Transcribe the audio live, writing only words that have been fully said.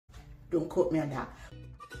Don't quote me on that.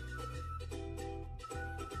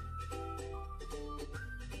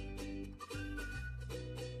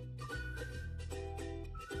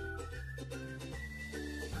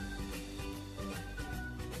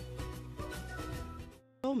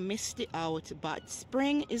 So misty out, but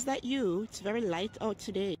spring, is that you? It's very light out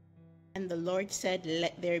today. And the Lord said,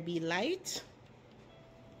 let there be light.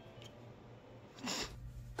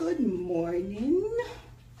 Good morning.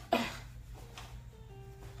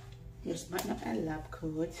 Just button up my lab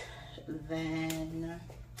coat. Then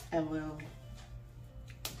I will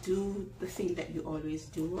do the thing that you always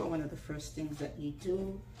do, or one of the first things that you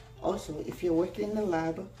do. Also, if you're working in the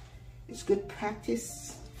lab, it's good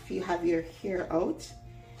practice if you have your hair out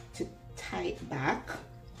to tie it back.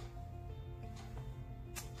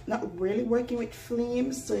 Not really working with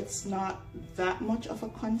flames, so it's not that much of a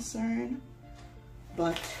concern,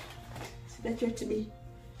 but it's better to be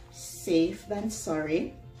safe than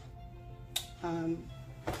sorry.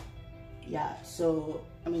 Yeah, so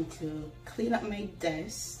I'm going to clean up my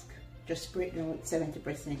desk, just spray it down with 70%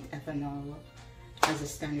 ethanol as a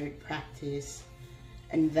standard practice,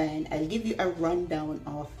 and then I'll give you a rundown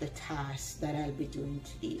of the tasks that I'll be doing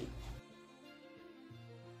today.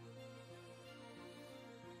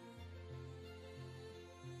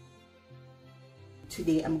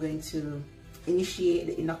 Today I'm going to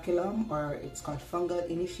initiate the inoculum, or it's called fungal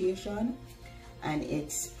initiation, and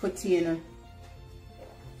it's putting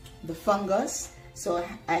the fungus. So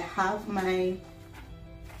I have my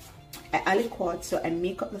aliquot, so I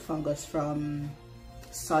make up the fungus from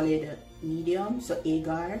solid medium, so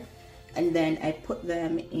Agar, and then I put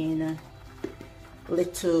them in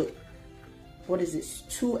little, what is this,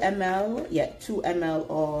 2 ml, yeah, 2 ml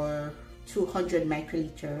or 200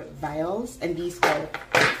 microliter vials, and these are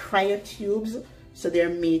cryotubes, so they're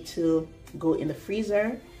made to go in the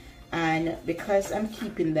freezer. And because I'm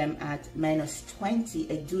keeping them at -20,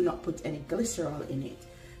 I do not put any glycerol in it.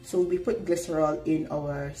 So we put glycerol in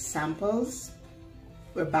our samples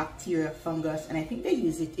for bacteria, fungus, and I think they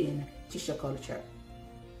use it in tissue culture.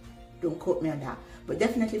 Don't quote me on that, but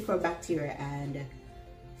definitely for bacteria and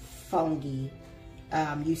fungi.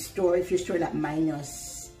 You store, if you're storing at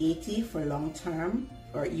 -80 for long term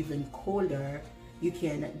or even colder, you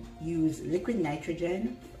can use liquid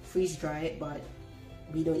nitrogen, freeze dry it, but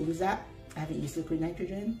we don't use that. I haven't used liquid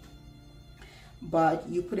nitrogen, but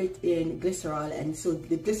you put it in glycerol, and so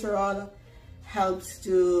the glycerol helps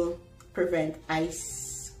to prevent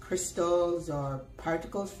ice crystals or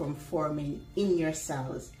particles from forming in your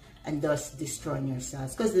cells and thus destroying your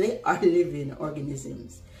cells, because they are living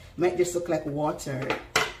organisms. It might just look like water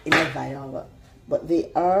in a vial, but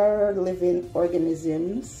they are living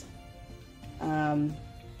organisms,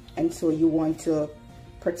 and so you want to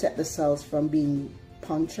protect the cells from being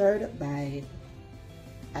punctured by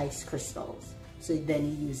ice crystals. So then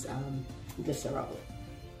you use glycerol.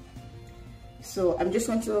 So I'm just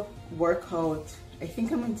going to work out, I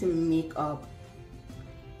think I'm going to make up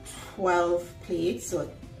 12 plates, so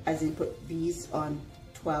as in put these on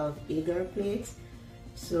 12 Agar plates.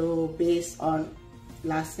 So based on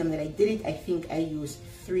last time that I did it, I think I used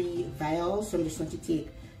 3 vials, so I'm just going to take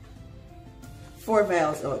 4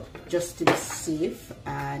 vials out just to be safe,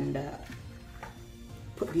 and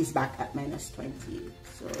put these back at -20.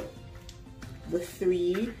 So the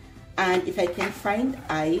 3, and if I can find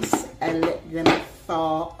ice, I let them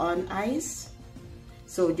thaw on ice,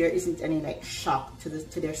 so there isn't any like shock to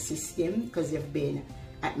their system, because they've been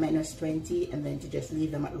at -20, and then to just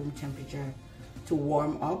leave them at room temperature to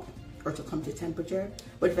warm up or to come to temperature.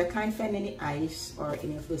 But if I can't find any ice or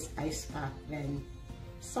any of those ice pack, then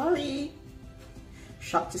sorry,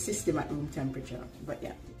 shock the system at room temperature. But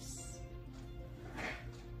yeah,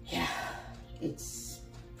 it's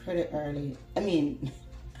pretty early. I mean,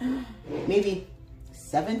 maybe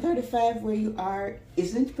 7:35 where you are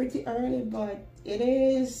isn't pretty early, but it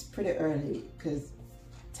is pretty early, because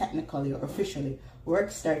technically or officially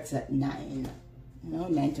work starts at 9, you know,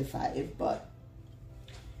 9 to 5, but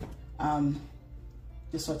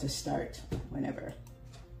just sort of start whenever.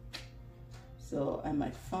 So I'm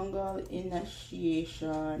at fungal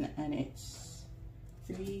initiation, and it's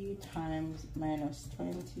 3 times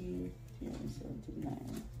 -20,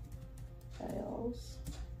 79 vials.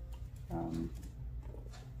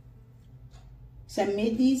 So I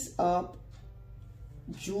made these up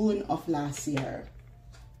June of last year.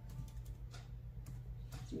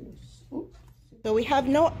 So we have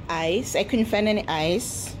no ice. I couldn't find any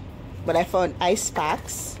ice, but I found ice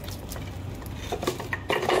packs.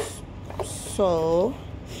 So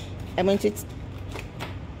I'm going to,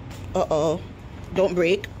 don't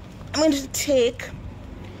break. I'm going to take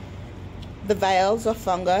the vials of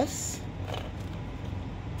fungus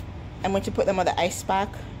I'm going to put them on the ice pack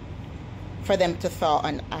for them to thaw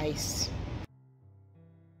on ice.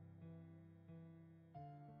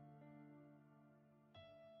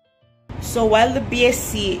 So while the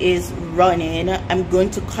BSC is running, I'm going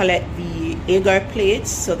to collect the agar plates,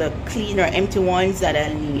 so the clean or empty ones that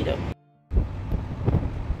I'll need.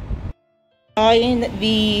 Thawing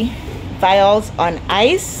the vials on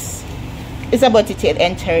ice is about to take the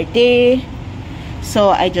entire day, so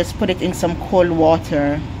I just put it in some cold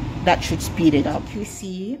water. That should speed it up. You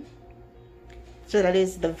see, so that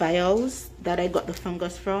is the vials that I got the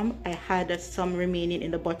fungus from. I had some remaining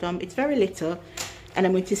in the bottom. It's very little, and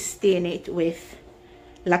I'm going to stain it with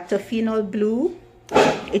lactophenol blue.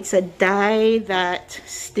 It's a dye that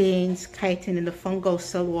stains chitin in the fungal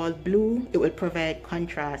cell wall blue. It will provide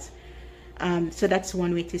contrast. So that's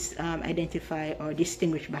one way to identify or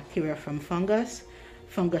distinguish bacteria from fungus.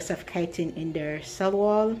 Fungus have chitin in their cell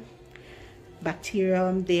wall.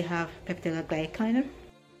 Bacterium, they have peptidoglycan.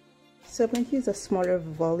 So I'm going to use a smaller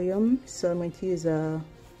volume. So I'm going to use a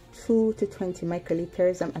 2 to 20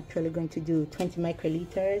 microliters. I'm actually going to do 20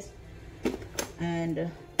 microliters.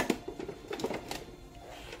 And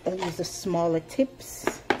I'll use the smaller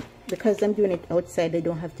tips. Because I'm doing it outside, they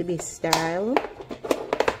don't have to be sterile.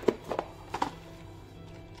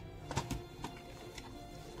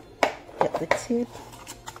 Get the tip.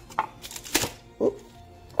 Oop.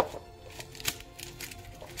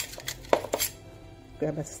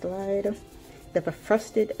 Grab a slide. They have a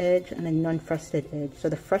frosted edge and a non-frosted edge. So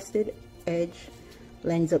the frosted edge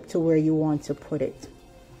lines up to where you want to put it.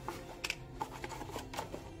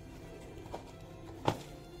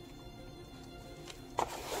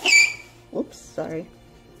 Oops, sorry.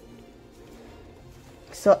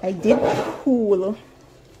 So I did pool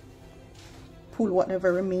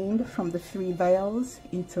whatever remained from the 3 vials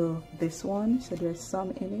into this one. So there's some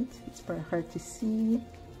in it. It's very hard to see.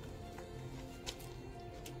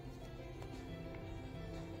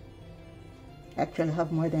 Actually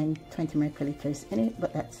have more than 20 microliters in it,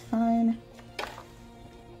 but that's fine.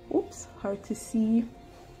 Oops, hard to see.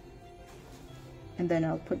 And then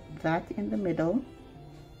I'll put that in the middle,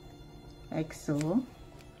 like so.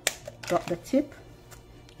 Drop the tip.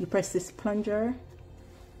 You press this plunger,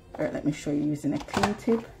 or let me show you using a clean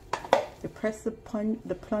tip. You press the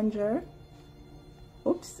plunger,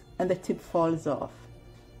 oops, and the tip falls off.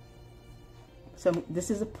 So this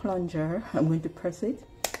is a plunger. I'm going to press it.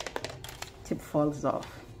 Tip falls off.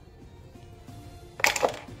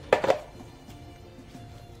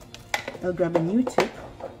 I'll grab a new tip.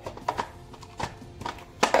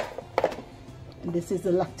 And this is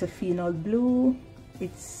the lactophenol blue.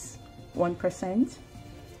 It's 1%.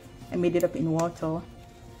 I made it up in water.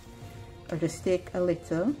 I'll just take a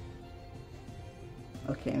little.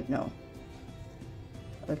 Okay, no.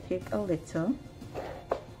 I'll take a little.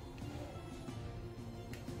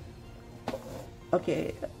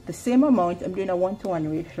 Okay, the same amount. I'm doing a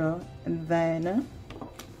 1-to-1 ratio, and then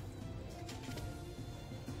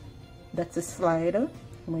that's a slide. I'm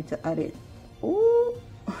going to add it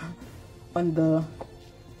on the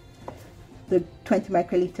 20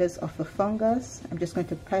 microliters of the fungus. I'm just going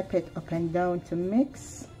to pipette up and down to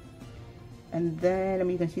mix, and then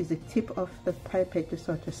I'm going to use the tip of the pipette to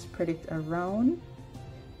sort of spread it around,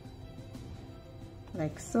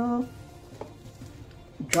 like so.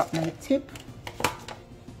 Drop my tip.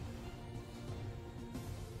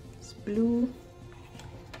 Blue.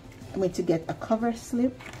 I'm going to get a cover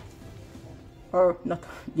slip, or not,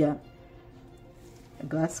 yeah, a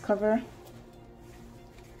glass cover.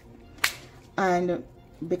 And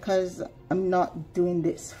because I'm not doing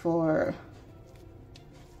this for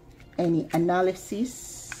any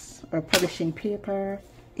analysis or publishing paper,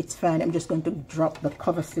 it's fine. I'm just going to drop the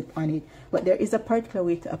cover slip on it. But there is a particular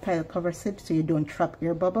way to apply the cover slip so you don't trap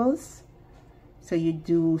air bubbles. So you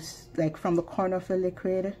do like from the corner of the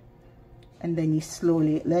liquid, and then you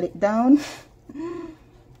slowly let it down.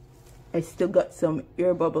 I still got some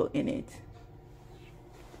air bubble in it.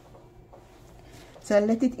 So I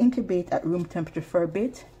let it incubate at room temperature for a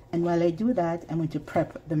bit, and while I do that, I'm going to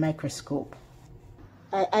prep the microscope.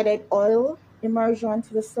 I added oil immersion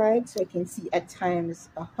to the side so I can see at times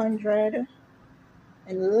 100.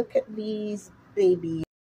 And look at these babies.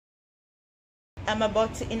 I'm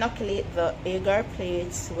about to inoculate the agar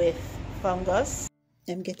plates with fungus.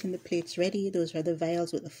 I'm getting the plates ready. Those are the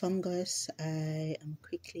vials with the fungus. I am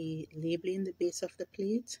quickly labeling the base of the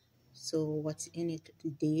plate, so what's in it to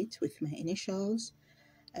date with my initials.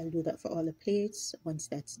 I'll do that for all the plates. Once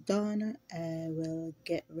that's done, I will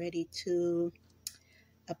get ready to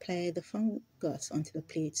apply the fungus onto the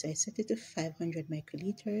plate. So I set it to 500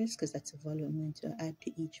 microliters because that's the volume I'm going to add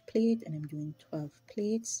to each plate, and I'm doing 12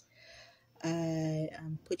 plates. I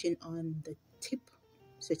am putting on the tip,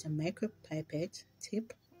 so it's a micro pipette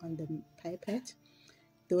tip on the pipette.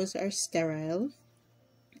 Those are sterile.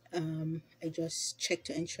 I just check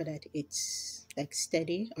to ensure that it's like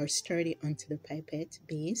steady or sturdy onto the pipette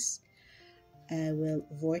base. I will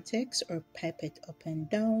vortex or pipette up and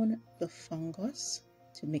down the fungus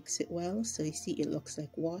to mix it well. So you see it looks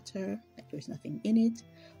like water, like there's nothing in it,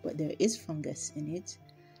 but there is fungus in it.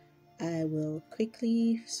 I will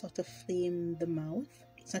quickly sort of flame the mouth.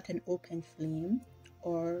 It's not an open flame,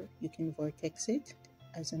 or you can vortex it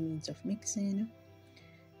as a means of mixing.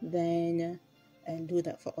 Then I'll do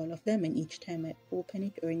that for all of them, and each time I open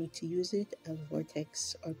it or need to use it, I'll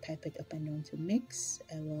vortex or pipette up and down to mix.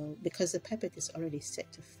 I will, because the pipette is already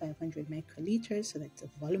set to 500 microliters, so that's the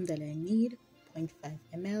volume that I need, 0.5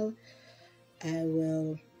 ml. I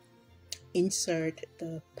will insert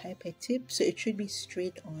the pipette tip, so it should be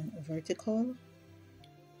straight on vertical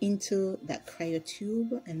into that cryo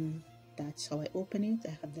tube, and that's how I open it.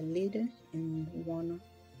 I have the lid in one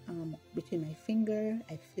between my finger.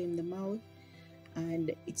 I flame the mouth,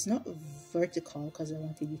 and it's not vertical because I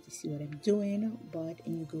wanted you to see what I'm doing, but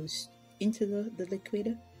it goes into the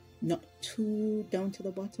liquid, not too down to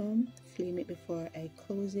the bottom. Flame it before I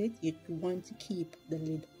close it. You want to keep the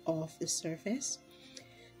lid off the surface.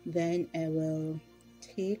 Then I will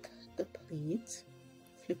take the plate,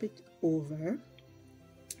 flip it over,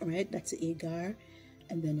 right? That's the agar,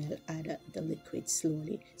 and then I'll add the liquid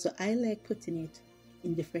slowly. So I like putting it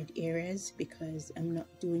in different areas because I'm not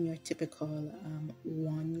doing your typical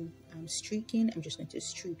one streaking. I'm just going to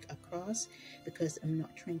streak across because I'm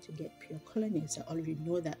not trying to get pure colonies. I already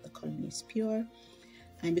know that the colony is pure,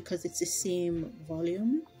 and because it's the same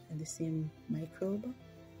volume and the same microbe,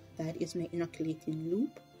 that is my inoculating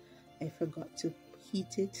loop. I forgot to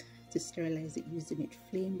heat it to sterilize it using it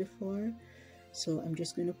flame before, so I'm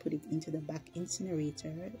just going to put it into the back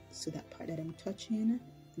incinerator. So that part that I'm touching,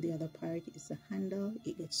 the other part is the handle.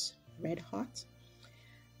 It gets red hot,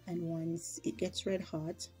 and once it gets red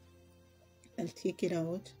hot, I'll take it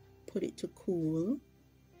out, put it to cool,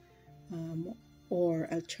 or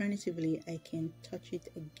alternatively I can touch it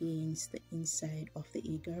against the inside of the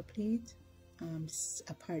agar plate,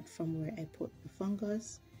 apart from where I put the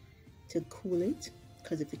fungus, to cool it,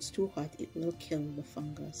 because if it's too hot it will kill the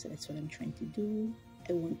fungus. So that's what I'm trying to do.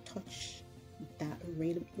 I won't touch that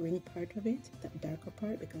ring part of it, that darker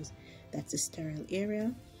part, because that's a sterile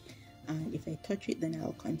area, and if I touch it then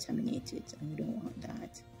I'll contaminate it, and we don't want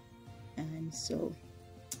that. And so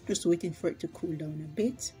just waiting for it to cool down a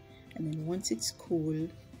bit, and then once it's cool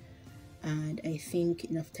and I think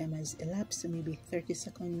enough time has elapsed, so maybe 30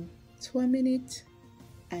 seconds to a minute,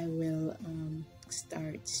 I will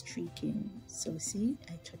start streaking. So see,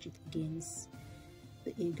 I touch it against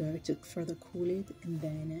the agar to further cool it, and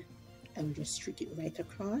then I will just streak it right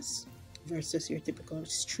across versus your typical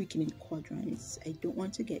streaking in quadrants. I don't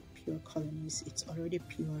want to get pure colonies, it's already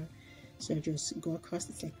pure, so I just go across.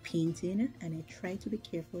 It's like painting, and I try to be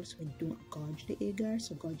careful so I don't gouge the agar.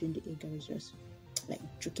 So gouging the agar is just like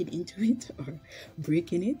drinking into it or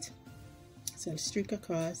breaking it. So I'll streak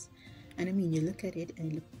across, and I mean, you look at it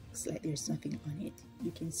and it looks like there's nothing on it.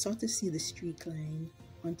 You can sort of see the streak line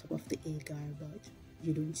on top of the agar, but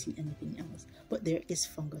you don't see anything else. But there is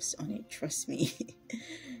fungus on it, trust me.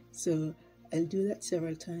 So I'll do that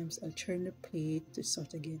several times. I'll turn the plate to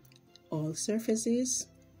sort of get all surfaces,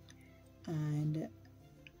 and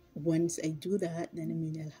once I do that, then I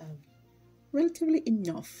mean I'll have relatively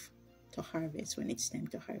enough to harvest when it's time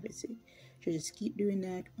to harvest it. So just keep doing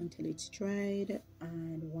that until it's dried,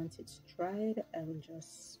 and once it's dried I will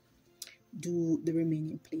just do the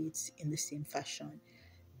remaining plates in the same fashion.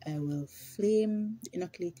 I will flame the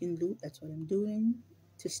inoculating loop, that's what I'm doing,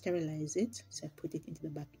 to sterilize it. So I put it into the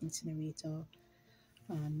back incinerator.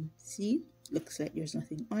 See, looks like there's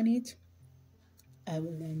nothing on it. I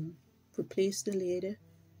will then replace the lid,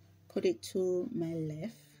 put it to my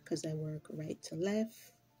left because I work right to left,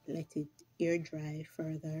 let it air dry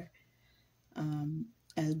further.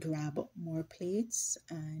 I'll grab more plates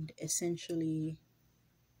and essentially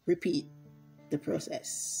repeat the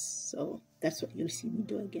process. So that's what you'll see me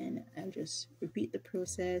do again. I'll just repeat the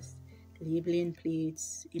process, labeling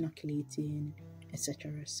plates, inoculating,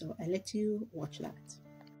 etc. So I let you watch that.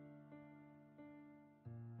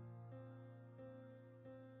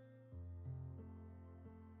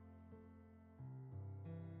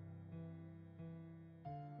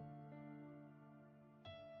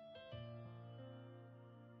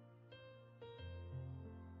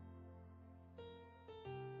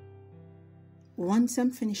 Once I'm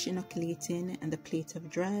finished inoculating and the plates have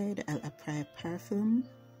dried, I'll apply perfume,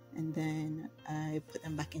 and then I put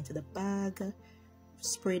them back into the bag,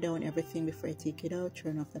 spray down everything before I take it out,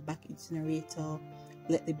 turn off the back incinerator,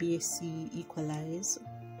 let the BAC equalize.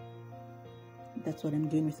 That's what I'm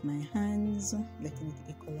doing with my hands, letting it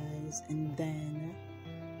equalize, and then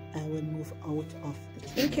I will move out of the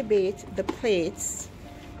tube. Incubate the plates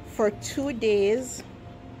for 2 days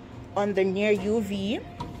on the near UV,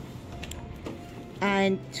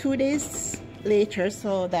 and 2 days later,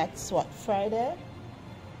 so that's what, Friday,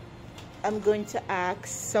 I'm going to ask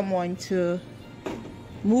someone to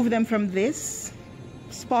move them from this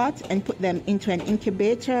spot and put them into an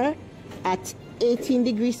incubator at 18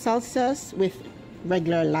 degrees Celsius with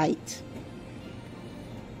regular light.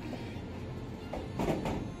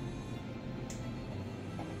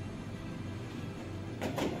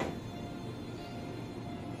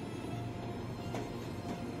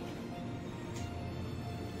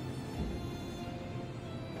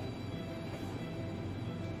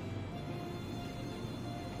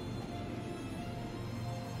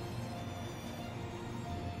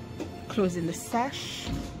 Closing the sash.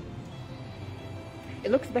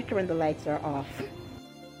 It looks better when the lights are off.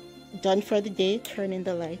 Done for the day, turning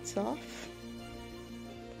the lights off.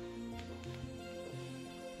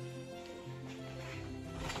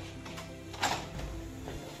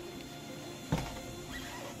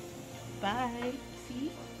 Bye.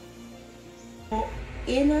 See? So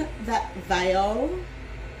in that vial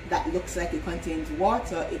that looks like it contains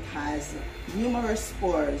water, it has numerous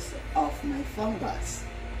spores of my fungus.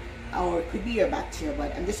 Or it could be your bacteria,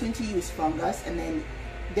 but I'm just going to use fungus, and then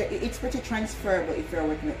it's pretty transferable if you're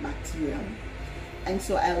working with bacterium. And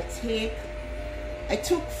so I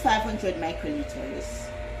took 500 microliters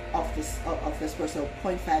of the spore, so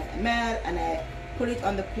 0.5 ml, and I put it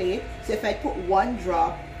on the plate. So if I put 1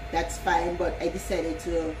 drop, that's fine, but I decided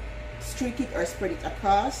to streak it or spread it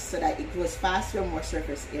across so that it grows faster, more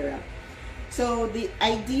surface area. So the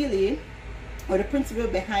principle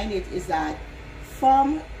behind it is that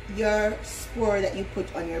from your spore that you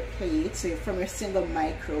put on your plate, so from your single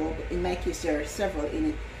microbe, in my case there are several in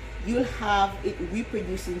it, you'll have it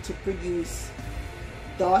reproducing to produce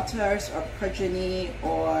daughters or progeny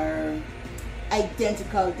or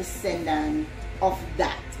identical descendant of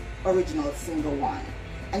that original single one.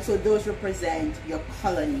 And so those represent your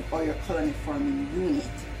colony or your colony forming unit,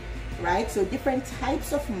 right? So different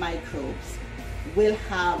types of microbes will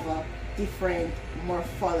have different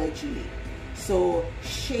morphology. So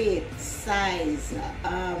shape, size,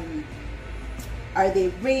 are they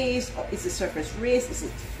raised, or is the surface raised, is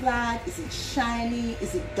it flat, is it shiny,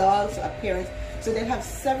 is it dull, so appearance. So they have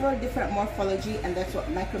several different morphology, and that's what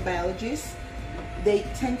microbiologists, they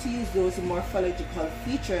tend to use those morphological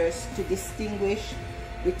features to distinguish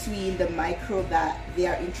between the microbe that they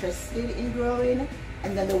are interested in growing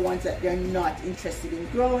and then the ones that they're not interested in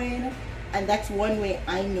growing. And that's one way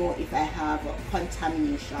I know if I have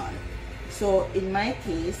contamination. So in my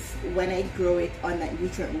case, when I grow it on that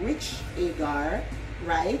nutrient-rich agar,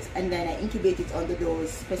 right, and then I incubate it under those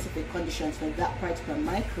specific conditions for that particular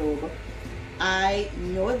microbe, I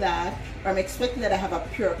know that, or I'm expecting that I have a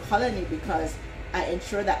pure colony because I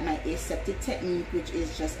ensure that my aseptic technique, which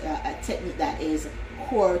is just a technique that is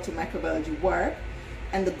core to microbiology work,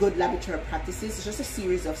 and the good laboratory practices, is just a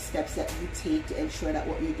series of steps that you take to ensure that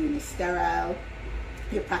what you're doing is sterile,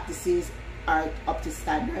 your practices are up to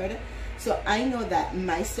standard. So I know that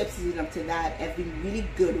my steps leading up to that have been really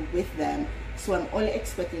good with them. So I'm only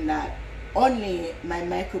expecting that only my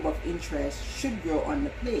microbe of interest should grow on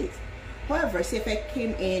the plate. However, say if I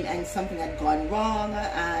came in and something had gone wrong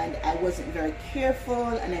and I wasn't very careful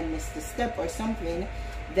and I missed a step or something,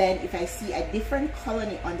 then if I see a different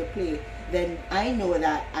colony on the plate, then I know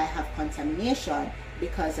that I have contamination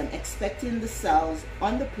because I'm expecting the cells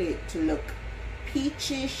on the plate to look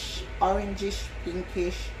peachish, orangish,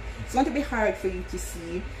 pinkish. It's going to be hard for you to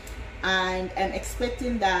see, and I'm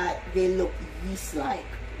expecting that they look yeast-like.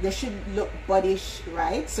 They should look buddish,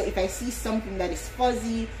 right? So if I see something that is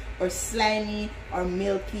fuzzy or slimy or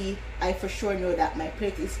milky, I for sure know that my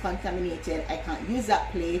plate is contaminated. I can't use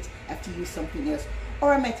that plate. I have to use something else,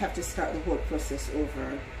 or I might have to start the whole process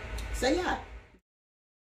over. So yeah.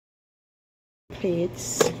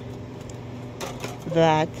 Plates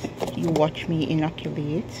that you watch me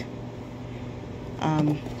inoculate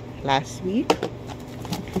last week.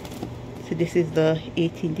 So this is the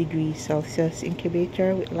 18 degrees Celsius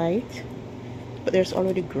incubator with light, but there's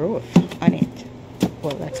already growth on it.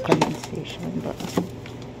 Well, that's condensation, but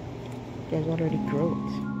there's already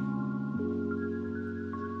growth.